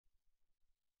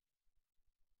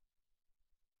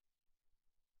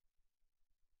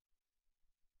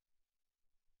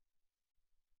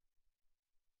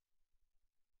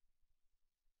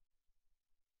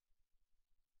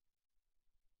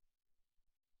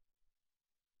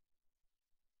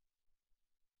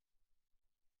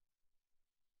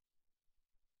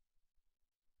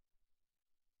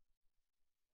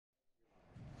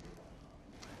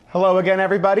Hello again,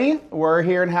 everybody. We're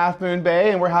here in Half Moon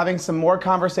Bay, and we're having some more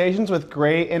conversations with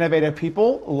great, innovative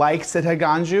people like Siddha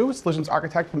Ganju, solutions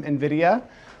architect from NVIDIA.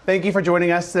 Thank you for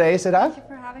joining us today, Siddha. Thank you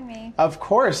for having me. Of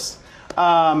course.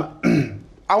 I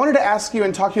wanted to ask you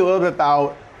and talk to you a little bit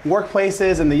about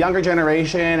workplaces and the younger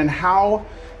generation and how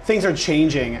things are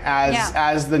changing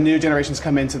as the new generations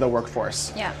come into the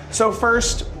workforce. Yeah. So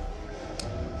first,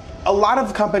 a lot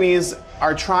of companies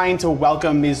are trying to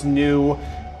welcome these new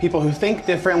people who think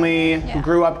differently, who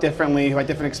grew up differently, who had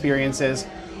different experiences.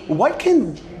 What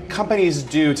can companies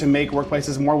do to make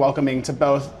workplaces more welcoming to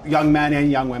both young men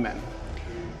and young women?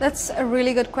 That's a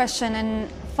really good question. And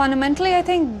fundamentally, I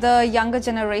think the younger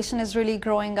generation is really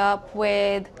growing up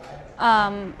with,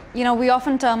 we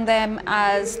often term them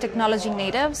as technology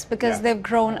natives because they've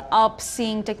grown up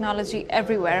seeing technology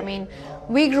everywhere. I mean,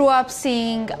 we grew up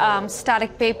seeing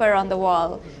static paper on the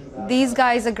wall. These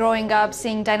guys are growing up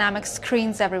seeing dynamic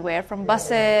screens everywhere, from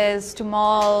buses to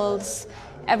malls,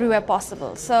 everywhere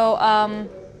possible. So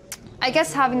I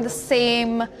guess having the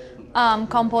same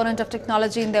component of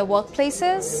technology in their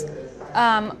workplaces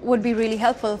would be really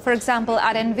helpful. For example,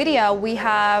 at NVIDIA, we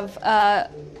have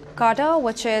Carter,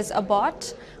 which is a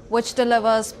bot which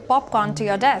delivers popcorn to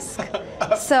your desk.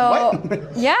 So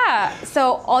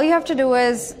so all you have to do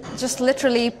is just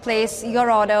literally place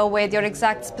your order with your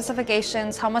exact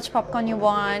specifications, how much popcorn you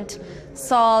want,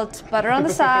 salt, butter on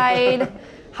the side,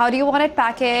 how do you want it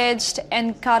packaged,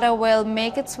 and Carter will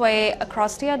make its way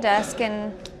across to your desk,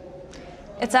 and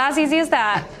it's as easy as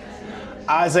that.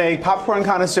 As a popcorn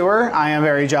connoisseur, I am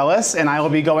very jealous, and I will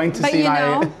be going to see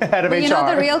my head of HR. You know,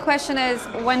 the real question is,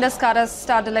 when does Carter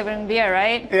start delivering beer,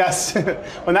 right? Yes.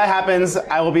 When that happens,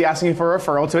 I will be asking you for a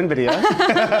referral to NVIDIA.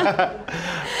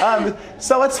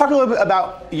 So let's talk a little bit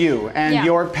about you and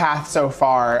your path so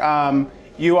far.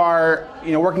 You are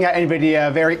working at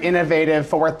NVIDIA, very innovative,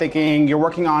 forward-thinking. You're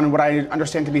working on what I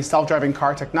understand to be self-driving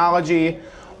car technology.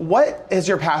 What has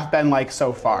your path been like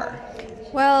so far?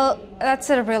 Well, that's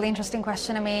a really interesting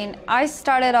question. I mean, I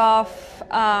started off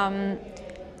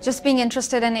just being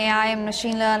interested in AI and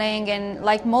machine learning, and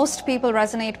like most people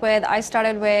resonate with, I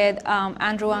started with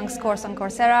Andrew Ng's course on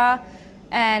Coursera,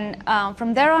 and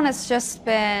from there on it's just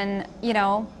been,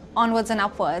 onwards and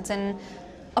upwards. And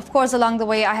of course, along the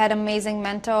way, I had amazing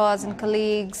mentors and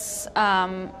colleagues.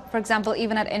 For example,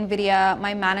 even at NVIDIA,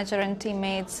 my manager and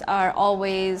teammates are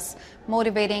always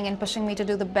motivating and pushing me to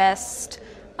do the best.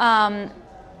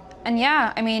 And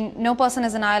I mean, no person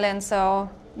is an island, so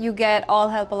you get all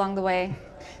help along the way.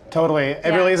 Totally.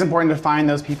 It really is important to find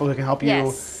those people who can help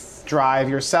you drive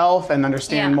yourself and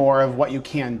understand more of what you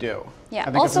can do.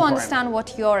 Yeah, also understand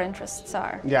what your interests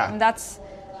are. Yeah. And that's,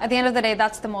 at the end of the day,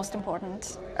 that's the most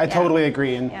important. I totally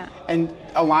agree. And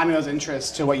aligning those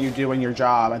interests to what you do in your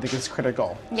job, I think is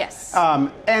critical. Yes.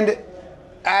 And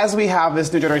as we have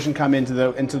this new generation come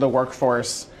into the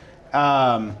workforce,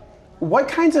 what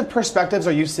kinds of perspectives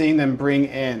are you seeing them bring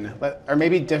in, or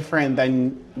maybe different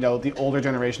than the older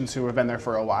generations who have been there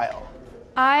for a while?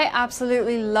 I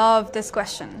absolutely love this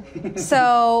question.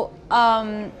 So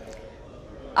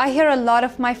I hear a lot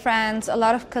of my friends, a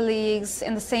lot of colleagues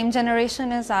in the same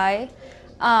generation as I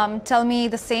tell me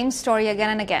the same story again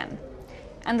and again.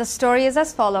 And the story is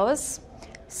as follows.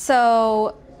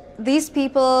 So these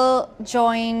people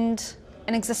joined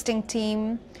an existing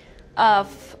team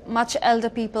of much elder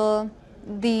people.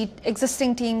 The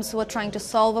existing teams were trying to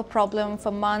solve a problem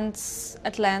for months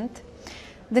at length.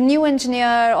 The new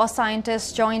engineer or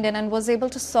scientist joined in and was able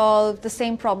to solve the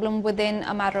same problem within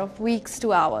a matter of weeks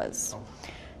to hours.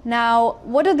 Now,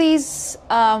 what do these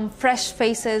fresh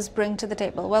faces bring to the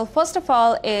table? Well, first of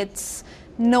all, it's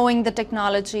knowing the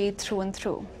technology through and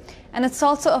through. And it's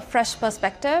also a fresh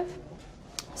perspective.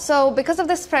 So because of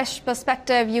this fresh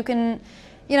perspective, you can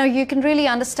really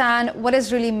understand what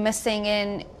is really missing,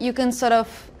 and you can sort of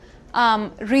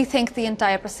rethink the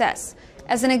entire process.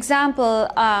 As an example,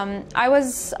 I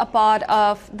was a part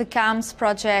of the CAMS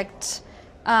project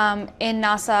in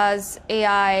NASA's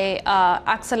AI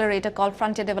accelerator called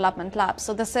Frontier Development Lab.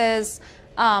 So this is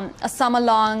a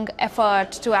summer-long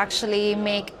effort to actually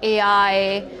make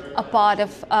AI a part of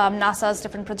NASA's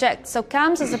different projects. So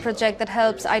CAMS is a project that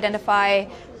helps identify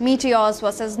meteors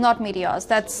versus not meteors.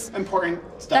 That's important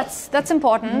stuff. That's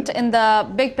important in the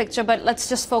big picture, but let's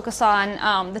just focus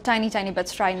on the tiny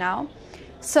bits right now.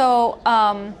 So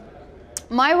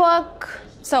my work,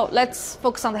 so let's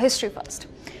focus on the history first.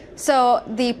 So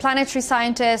the planetary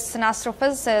scientists and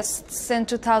astrophysicists in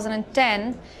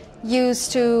 2010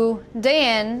 used to,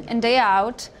 day in and day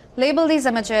out, label these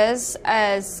images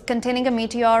as containing a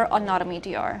meteor or not a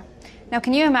meteor. Now,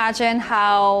 can you imagine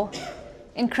how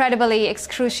incredibly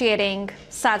excruciating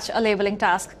such a labeling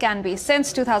task can be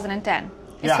since 2010.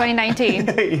 It's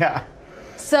 2019. Yeah.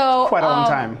 So quite a long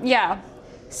time. Yeah.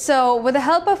 So with the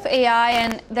help of AI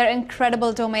and their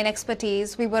incredible domain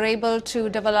expertise, we were able to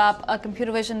develop a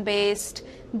computer vision based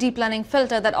deep learning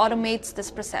filter that automates this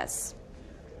process.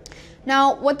 Now,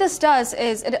 what this does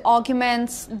is it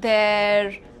augments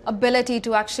their ability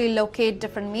to actually locate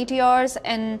different meteors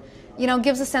and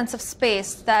gives a sense of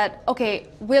space that, okay,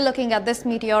 we're looking at this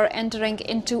meteor entering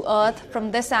into Earth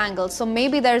from this angle. So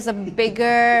maybe there's a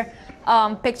bigger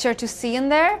picture to see in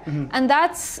there. Mm-hmm. And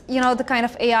that's, the kind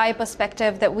of AI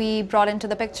perspective that we brought into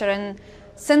the picture. And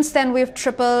since then, we've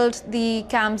tripled the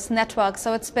CAM's network.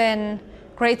 So it's been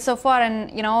great so far. And,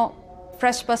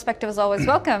 fresh perspective is always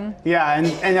welcome. Yeah, and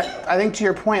I think to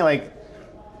your point, like,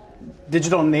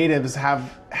 digital natives have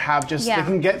just, they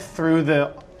can get through the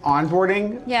onboarding,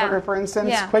 for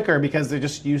instance, quicker because they're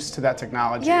just used to that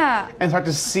technology. Yeah. And start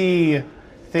to see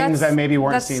things that maybe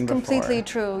weren't seen before. That's completely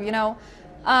true,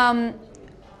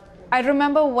 I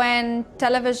remember when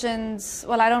televisions,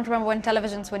 well, I don't remember when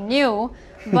televisions were new,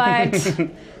 but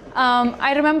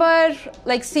I remember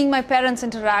seeing my parents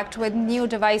interact with new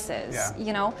devices,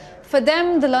 For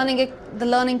them, the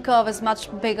learning curve is much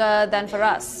bigger than for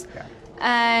us. Yeah.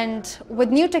 And with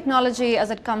new technology as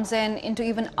it comes into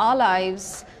even our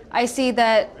lives, I see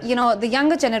that, the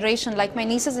younger generation, like my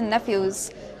nieces and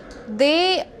nephews,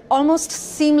 they almost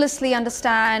seamlessly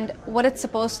understand what it's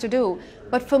supposed to do.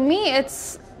 But for me,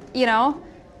 it's,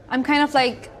 I'm kind of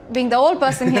like being the old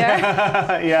person here,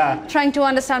 trying to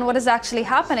understand what is actually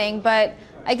happening. But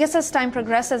I guess as time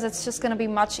progresses, it's just going to be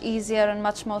much easier and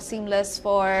much more seamless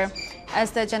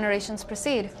as the generations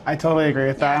proceed. I totally agree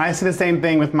with that. And I see the same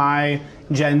thing with my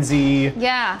Gen Z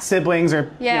siblings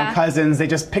or cousins. They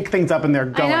just pick things up and they're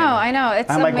going. I know. It's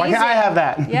amazing. I'm like, why can't I have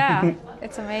that? Yeah,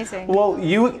 it's amazing. Well,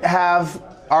 you have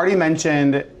already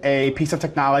mentioned a piece of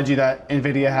technology that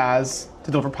NVIDIA has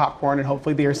to deliver popcorn and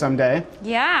hopefully beer someday.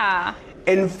 Yeah.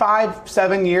 In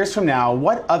 5-7 years from now,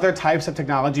 what other types of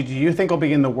technology do you think will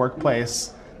be in the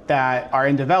workplace that are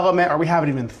in development or we haven't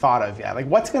even thought of yet? Like,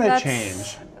 what's going to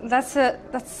change? That's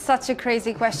such a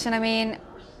crazy question. I mean,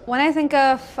 when I think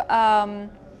of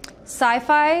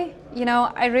sci-fi,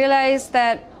 I realize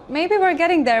that maybe we're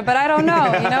getting there, but I don't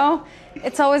know.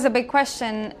 It's always a big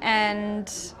question.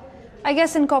 And I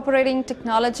guess incorporating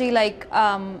technology like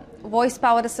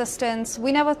voice-powered assistants,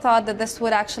 we never thought that this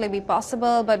would actually be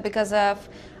possible, but because of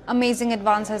amazing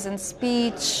advances in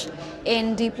speech,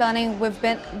 in deep learning,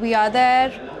 we are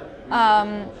there.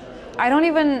 I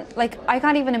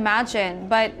can't even imagine,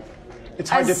 but it's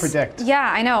hard to predict.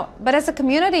 Yeah, I know. But as a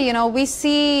community, we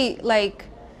see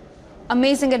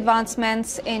amazing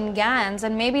advancements in GANs,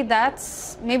 and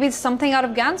maybe something out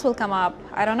of GANs will come up.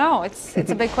 I don't know. It's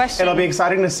a big question. It'll be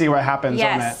exciting to see what happens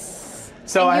on it.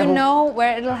 So and know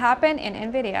where it'll happen in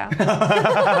NVIDIA.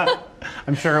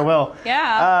 I'm sure it will.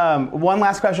 Yeah. One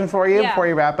last question for you before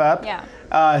you wrap up. Yeah.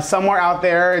 Somewhere out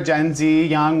there, a Gen Z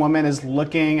young woman is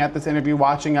looking at this interview,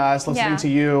 watching us, listening to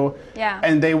you,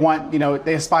 and they want,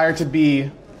 they aspire to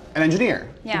be an engineer.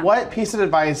 Yeah. What piece of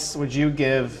advice would you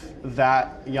give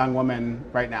that young woman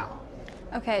right now?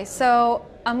 Okay, so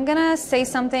I'm gonna say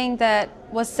something that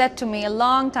was said to me a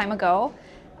long time ago.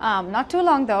 Not too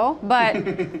long though, but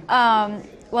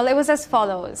well, it was as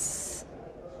follows.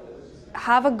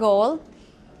 Have a goal,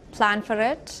 plan for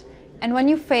it, and when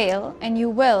you fail, and you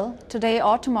will, today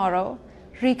or tomorrow,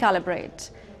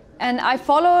 recalibrate. And I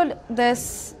followed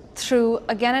this through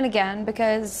again and again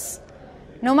because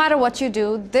no matter what you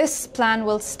do, this plan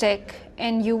will stick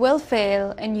and you will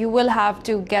fail and you will have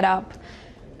to get up.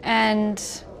 And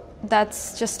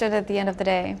that's just it at the end of the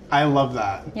day. I love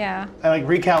that. Yeah. I like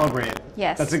recalibrate.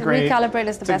 Yes. That's a great. Recalibrate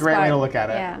is the best part. It's a great way to look at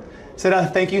it. Yeah.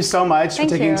 Siddha, thank you so much for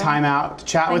taking time out to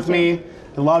chat with me.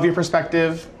 I love your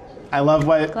perspective. I love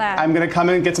what I'm going to come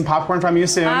and get some popcorn from you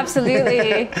soon.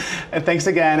 Absolutely. And thanks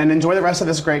again, and enjoy the rest of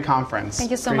this great conference.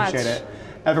 Thank you so much. Appreciate it.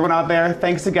 Everyone out there,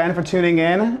 thanks again for tuning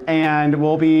in, and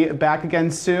we'll be back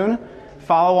again soon.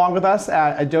 Follow along with us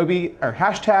at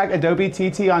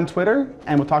 #AdobeTT on Twitter,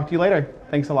 and we'll talk to you later.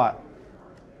 Thanks a lot.